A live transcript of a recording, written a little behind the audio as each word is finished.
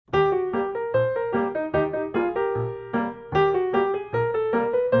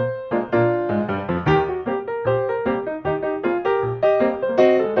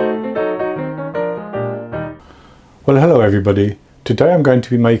Well, hello everybody. Today I'm going to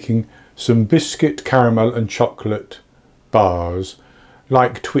be making some biscuit, caramel and chocolate bars,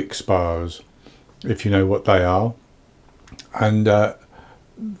 like Twix bars, if you know what they are. And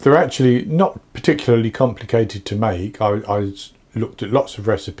they're actually not particularly complicated to make. I looked at lots of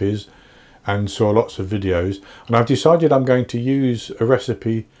recipes and saw lots of videos, and I've decided I'm going to use a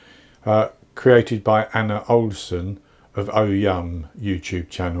recipe created by Anna Olsen of Oh Yum YouTube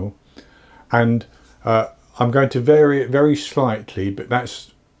channel, and I'm going to vary it very slightly, but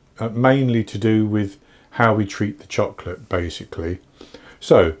that's mainly to do with how we treat the chocolate, basically.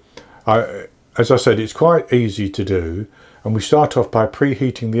 So, as I said, it's quite easy to do, and we start off by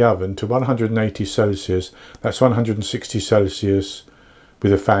preheating the oven to 180 Celsius, that's 160 Celsius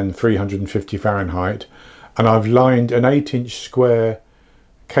with a fan, 350 Fahrenheit, and I've lined an 8-inch square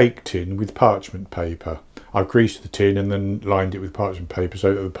cake tin with parchment paper. I've greased the tin and then lined it with parchment paper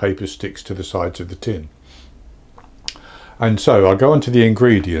so that the paper sticks to the sides of the tin. And so I'll go on to the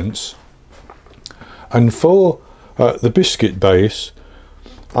ingredients, and for the biscuit base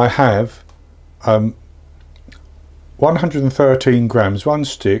I have 113 grams, one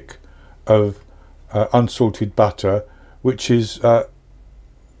stick of unsalted butter, which is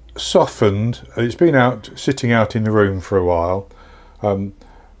softened. It's been sitting out in the room for a while.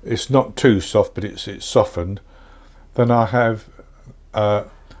 It's not too soft, but it's softened. Then I have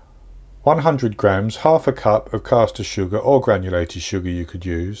 100 grams, half a cup of caster sugar or granulated sugar you could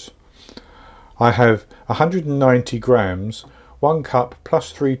use. I have 190 grams, 1 cup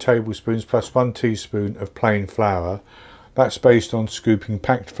plus 3 tablespoons plus 1 teaspoon of plain flour. That's based on scooping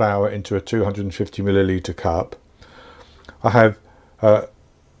packed flour into a 250 milliliter cup. I have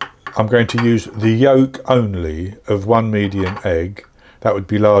I'm going to use the yolk only of 1 medium egg. That would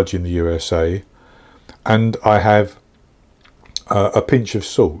be large in the USA. And I have a pinch of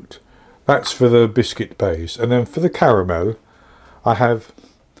salt. That's for the biscuit base. And then for the caramel, I have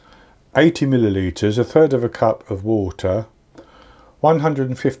 80 milliliters, a third of a cup of water,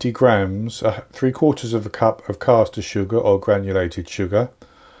 150 grams, 3/4 of a cup of caster sugar or granulated sugar.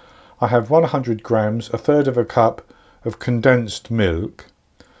 I have 100 grams, a third of a cup of condensed milk,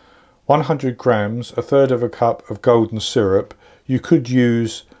 100 grams, a third of a cup of golden syrup. You could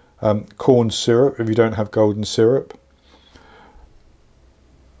use corn syrup if you don't have golden syrup.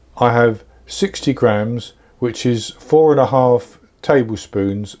 I have 60 grams, which is 4.5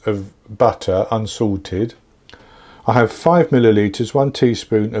 tablespoons of butter unsalted. I have 5 milliliters, 1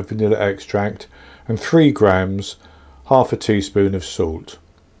 teaspoon of vanilla extract, and 3 grams, half a teaspoon of salt.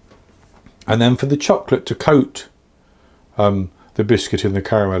 And then for the chocolate to coat the biscuit and the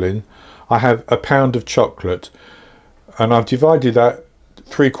caramel in, I have a pound of chocolate, and I've divided that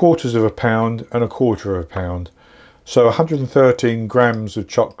 3/4 of a pound and 1/4 of a pound. So 113 grams of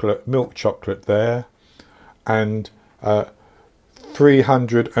chocolate, milk chocolate there, and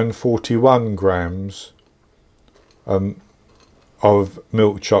 341 grams of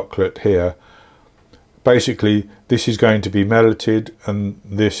milk chocolate here. Basically, this is going to be melted and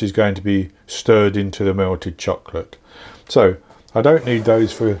this is going to be stirred into the melted chocolate. So I don't need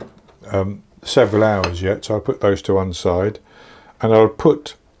those for several hours yet, so I'll put those to one side, and I'll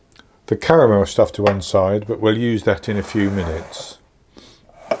put the caramel stuff to one side, but we'll use that in a few minutes.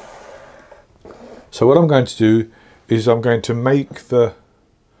 So what I'm going to do is I'm going to make the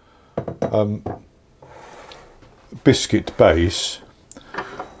biscuit base,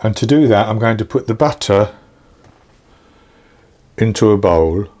 and to do that I'm going to put the butter into a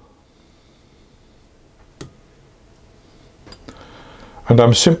bowl, and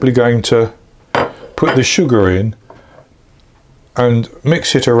I'm simply going to put the sugar in and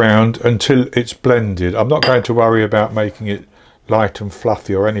mix it around until it's blended. I'm not going to worry about making it light and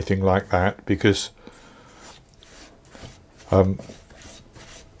fluffy or anything like that, because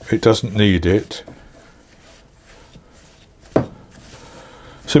it doesn't need it.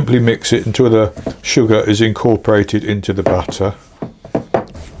 Simply mix it until the sugar is incorporated into the butter,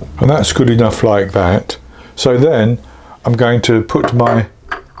 and that's good enough like that. So then I'm going to put my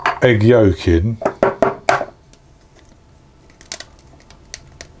egg yolk in,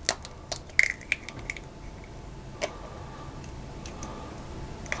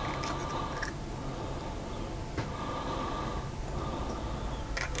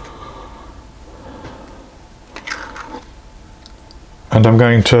 and I'm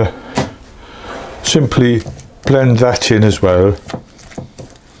going to simply blend that in as well.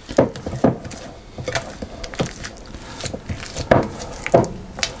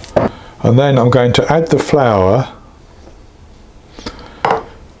 And then I'm going to add the flour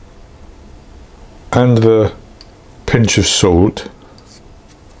and the pinch of salt,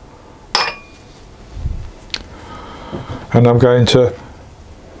 And I'm going to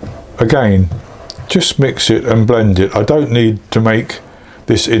again just mix it and blend it. I don't need to make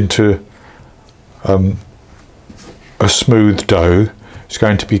this into a smooth dough. It's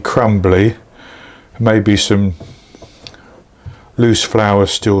going to be crumbly, maybe some loose flour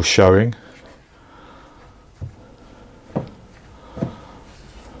still showing.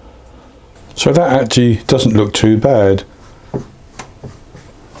 So that actually doesn't look too bad.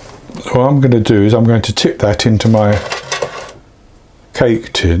 What I'm going to do is I'm going to tip that into my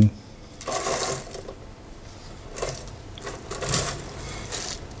cake tin.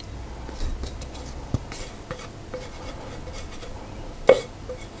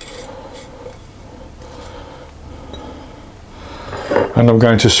 And I'm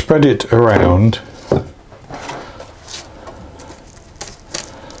going to spread it around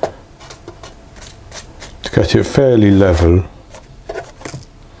to get it fairly level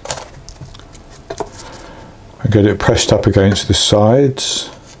and get it pressed up against the sides.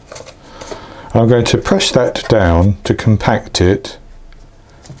 I'm going to press that down to compact it.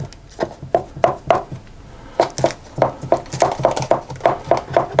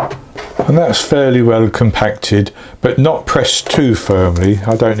 And that's fairly well compacted, but not pressed too firmly.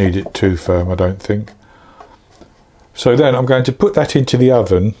 I don't need it too firm, I don't think. So then I'm going to put that into the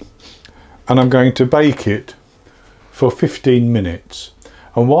oven and I'm going to bake it for 15 minutes.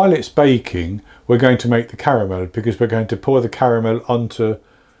 And while it's baking, we're going to make the caramel, because we're going to pour the caramel onto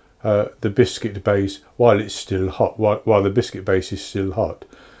the biscuit base while it's still hot, while the biscuit base is still hot.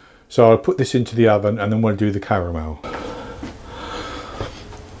 So I'll put this into the oven and then we'll do the caramel.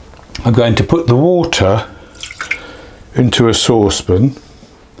 I'm going to put the water into a saucepan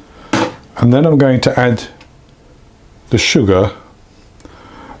and then I'm going to add the sugar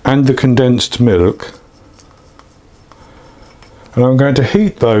and the condensed milk, and I'm going to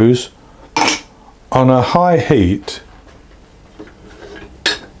heat those on a high heat,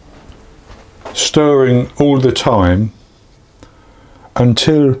 stirring all the time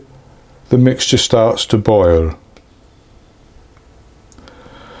until the mixture starts to boil.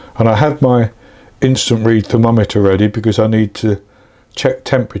 And I have my instant read thermometer ready because I need to check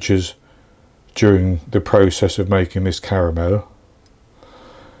temperatures during the process of making this caramel,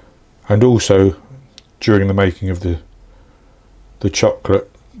 and also during the making of the chocolate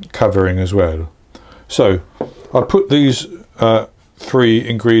covering as well. So I'll put these 3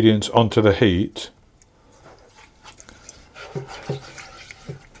 ingredients onto the heat,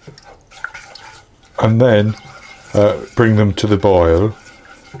 and then bring them to the boil.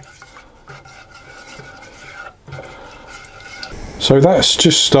 So that's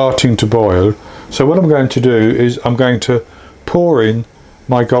just starting to boil. So what I'm going to do is I'm going to pour in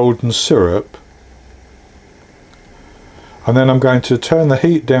my golden syrup, and then I'm going to turn the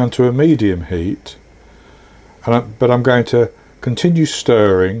heat down to a medium heat, but I'm going to continue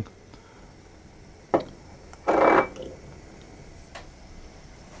stirring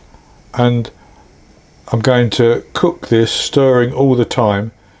and I'm going to cook this, stirring all the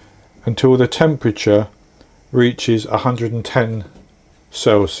time until the temperature reaches 110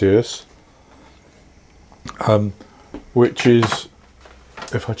 Celsius, which is,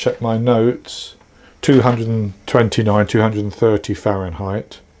 if I check my notes, 229, 230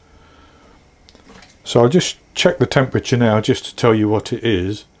 Fahrenheit. So I'll just check the temperature now just to tell you what it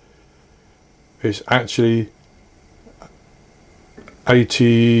is. It's actually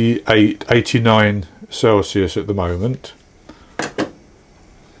 88, 89 Celsius at the moment.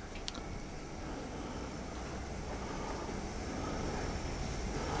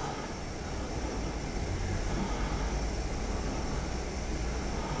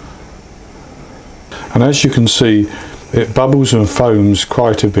 And as you can see, it bubbles and foams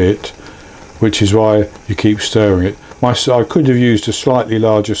quite a bit, which is why you keep stirring it. I could have used a slightly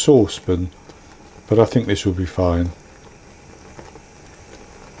larger saucepan, but I think this will be fine.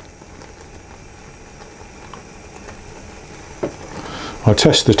 I'll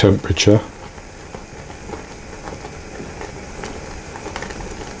test the temperature.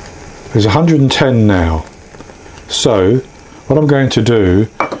 There's 110 now. So what I'm going to do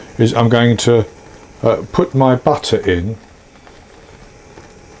is I'm going to put my butter in,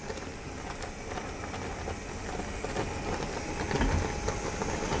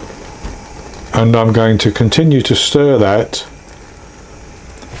 and I'm going to continue to stir that,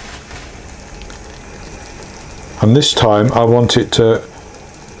 and this time I want it to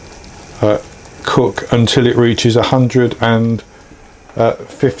cook until it reaches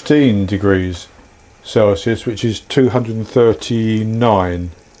 115 degrees Celsius, which is 239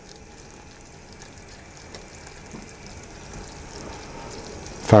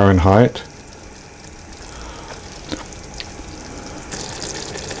 Fahrenheit.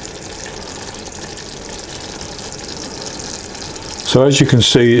 So as you can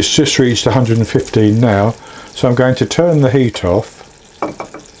see, it's just reached 115 now, so I'm going to turn the heat off,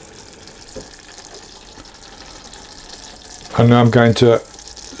 and now I'm going to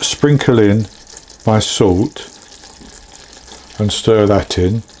sprinkle in my salt and stir that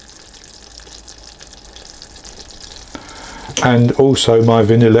in, and also my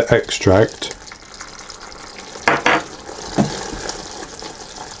vanilla extract.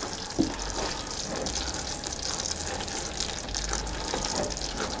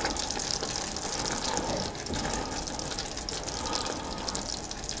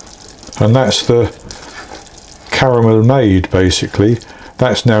 And that's the caramel made, basically.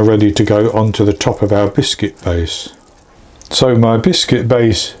 That's now ready to go onto the top of our biscuit base. So my biscuit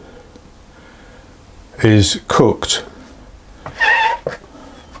base is cooked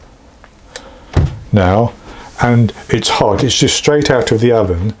now, and it's hot. It's just straight out of the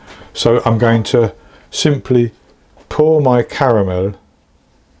oven. So I'm going to simply pour my caramel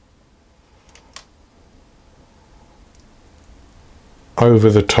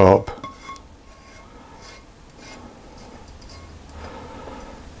over the top,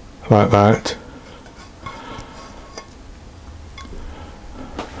 like that.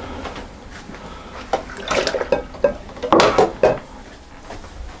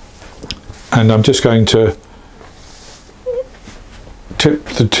 And I'm just going to tip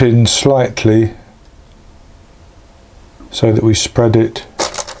the tin slightly so that we spread it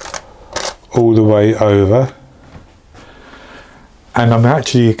all the way over. And I'm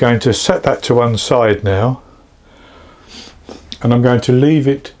actually going to set that to one side now, and I'm going to leave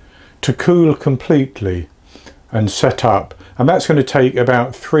it to cool completely and set up, and that's going to take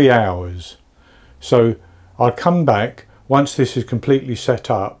about 3 hours. So I'll come back once this is completely set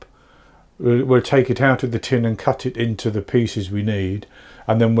up. We'll take it out of the tin and cut it into the pieces we need,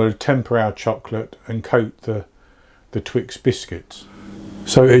 and then we'll temper our chocolate and coat the Twix biscuits.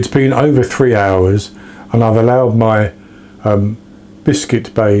 So it's been over 3 hours, and I've allowed my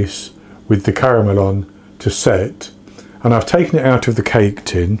biscuit base with the caramel on to set, and I've taken it out of the cake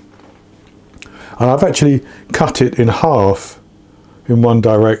tin, and I've actually cut it in half in one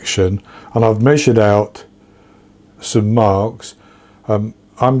direction, and I've measured out some marks. I'm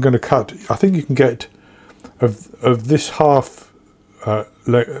going to cut, I think you can get of this half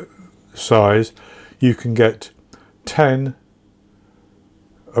size, you can get 10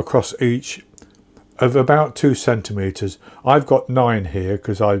 across each of about 2 centimeters. I've got 9 here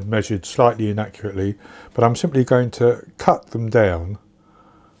because I measured slightly inaccurately, but I'm simply going to cut them down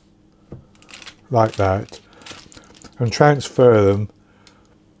like that and transfer them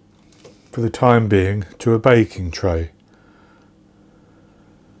for the time being to a baking tray.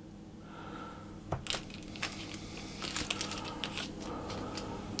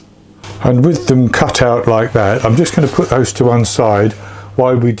 And with them cut out like that, I'm just going to put those to one side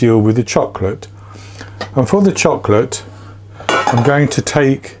while we deal with the chocolate. And for the chocolate, I'm going to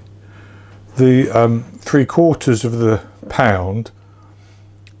take the 3/4 of the pound.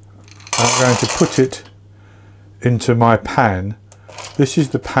 I'm going to put it into my pan. This is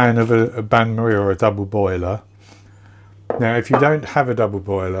the pan of a bain-marie or a double boiler. Now, if you don't have a double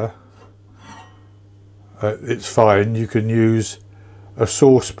boiler, it's fine. You can use a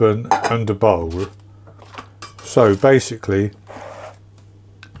saucepan and a bowl. So basically,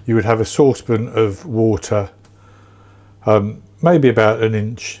 you would have a saucepan of water, maybe about 1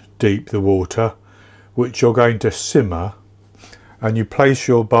 inch deep, the water, which you're going to simmer, and you place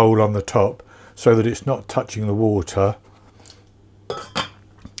your bowl on the top so that it's not touching the water,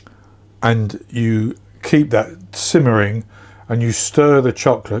 and you keep that simmering, and you stir the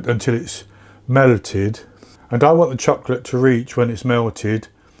chocolate until it's melted. And I want the chocolate to reach, when it's melted,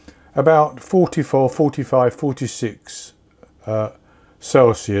 about 44, 45, 46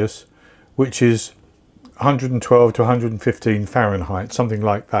 Celsius, which is 112 to 115 Fahrenheit, something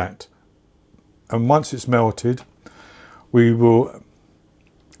like that. And once it's melted, we will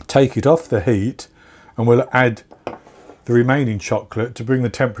take it off the heat, and we'll add the remaining chocolate to bring the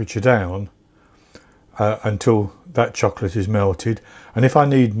temperature down until that chocolate is melted. And if I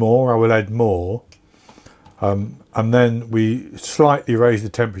need more, I will add more. And then we slightly raise the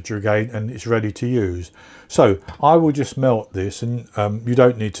temperature again, and it's ready to use. So I will just melt this, and you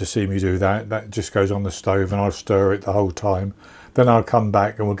don't need to see me do that. That just goes on the stove, and I'll stir it the whole time. Then I'll come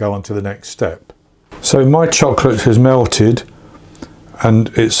back and we'll go on to the next step. So my chocolate has melted,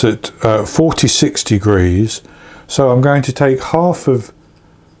 and it's at 46 degrees. So I'm going to take half of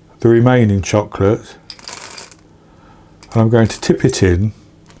the remaining chocolate, and I'm going to tip it in,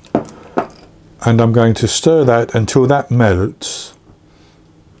 and I'm going to stir that until that melts.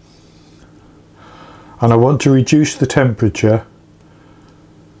 And I want to reduce the temperature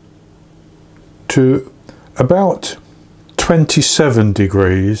to about 27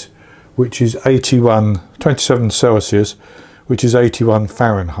 degrees, which is 27 Celsius, which is 81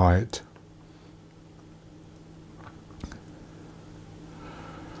 Fahrenheit.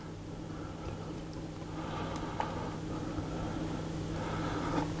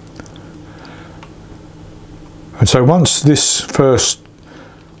 And so once this first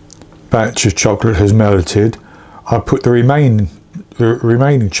batch of chocolate has melted, I put the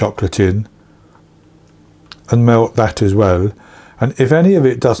remaining chocolate in and melt that as well. And if any of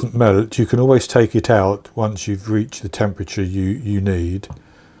it doesn't melt, you can always take it out once you've reached the temperature you need.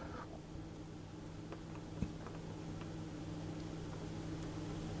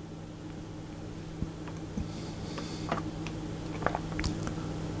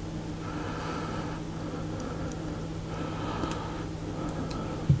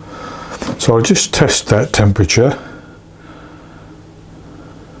 So I'll just test that temperature.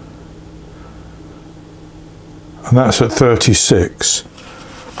 And that's at 36.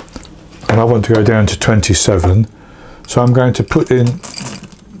 And I want to go down to 27. So I'm going to put in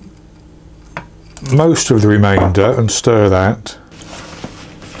most of the remainder and stir that.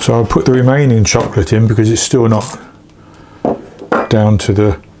 So I'll put the remaining chocolate in because it's still not down to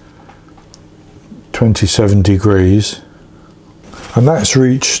the 27 degrees. And that's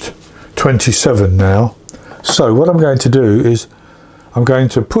reached 27 now. So what I'm going to do is I'm going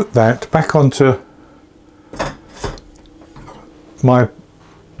to put that back onto my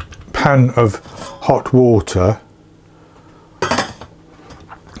pan of hot water,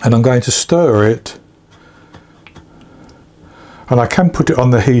 and I'm going to stir it, and I can put it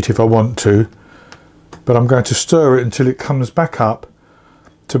on the heat if I want to, but I'm going to stir it until it comes back up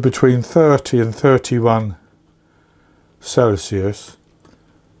to between 30 and 31 Celsius,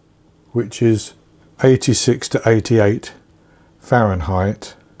 which is 86 to 88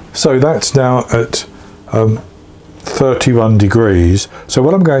 Fahrenheit. So that's now at 31 degrees. So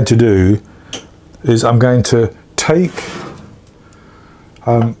what I'm going to do is I'm going to take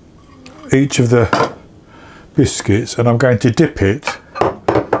each of the biscuits and I'm going to dip it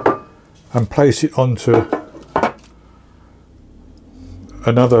and place it onto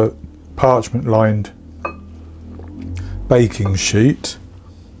another parchment lined baking sheet.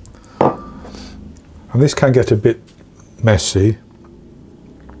 And this can get a bit messy,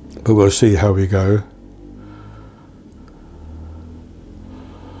 but we'll see how we go.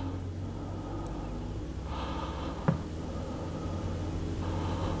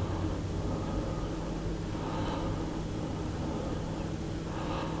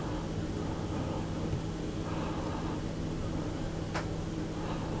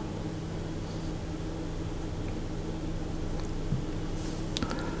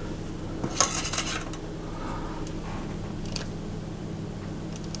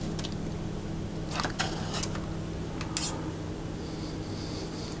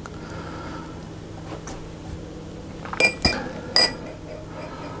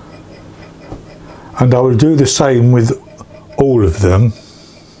 And I will do the same with all of them.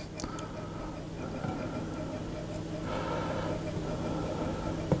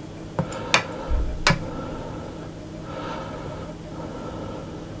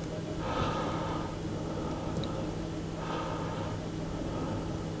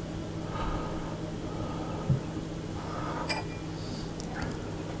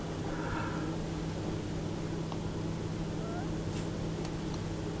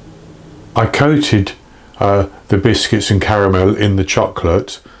 I coated the biscuits and caramel in the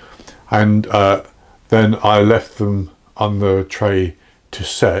chocolate, and then I left them on the tray to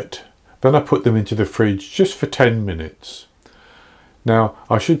set. Then I put them into the fridge just for 10 minutes. Now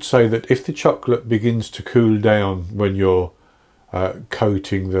I should say that if the chocolate begins to cool down when you're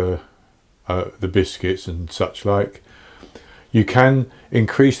coating the biscuits and such like, you can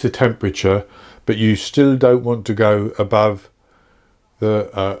increase the temperature, but you still don't want to go above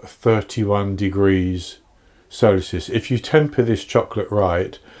the 31 degrees Celsius. If you temper this chocolate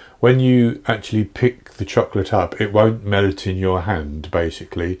right, when you actually pick the chocolate up, it won't melt in your hand,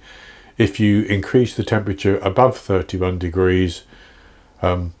 basically. If you increase the temperature above 31 degrees,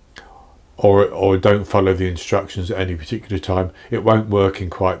 or don't follow the instructions at any particular time, it won't work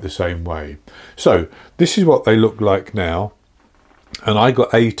in quite the same way. So this is what they look like now, and I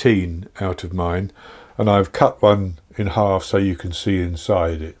got 18 out of mine, and I've cut one in half so you can see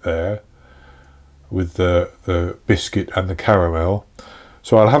inside it there with the biscuit and the caramel.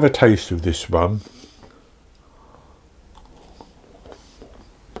 So I'll have a taste of this one.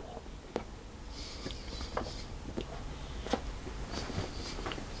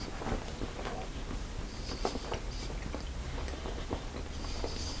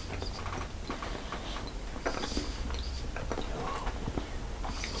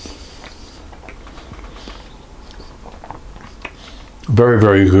 Very,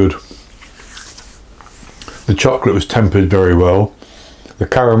 very good. The chocolate was tempered very well. The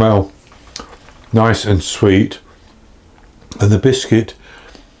caramel, nice and sweet. And the biscuit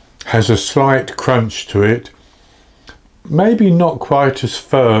has a slight crunch to it. Maybe not quite as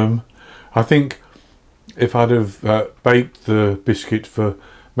firm. I think if I'd have baked the biscuit for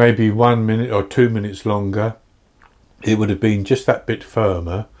maybe 1 minute or 2 minutes longer, it would have been just that bit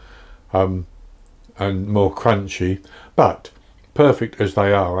firmer and more crunchy, but perfect as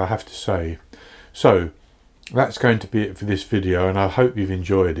they are, I have to say. So that's going to be it for this video, and I hope you've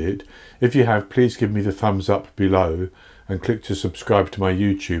enjoyed it. If you have, please give me the thumbs up below and click to subscribe to my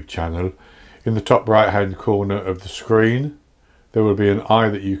YouTube channel. In the top right hand corner of the screen there will be an eye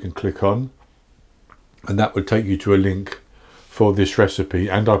that you can click on, and that will take you to a link for this recipe,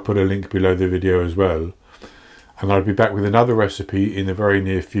 and I'll put a link below the video as well. And I'll be back with another recipe in the very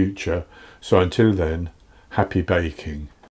near future. So until then, happy baking.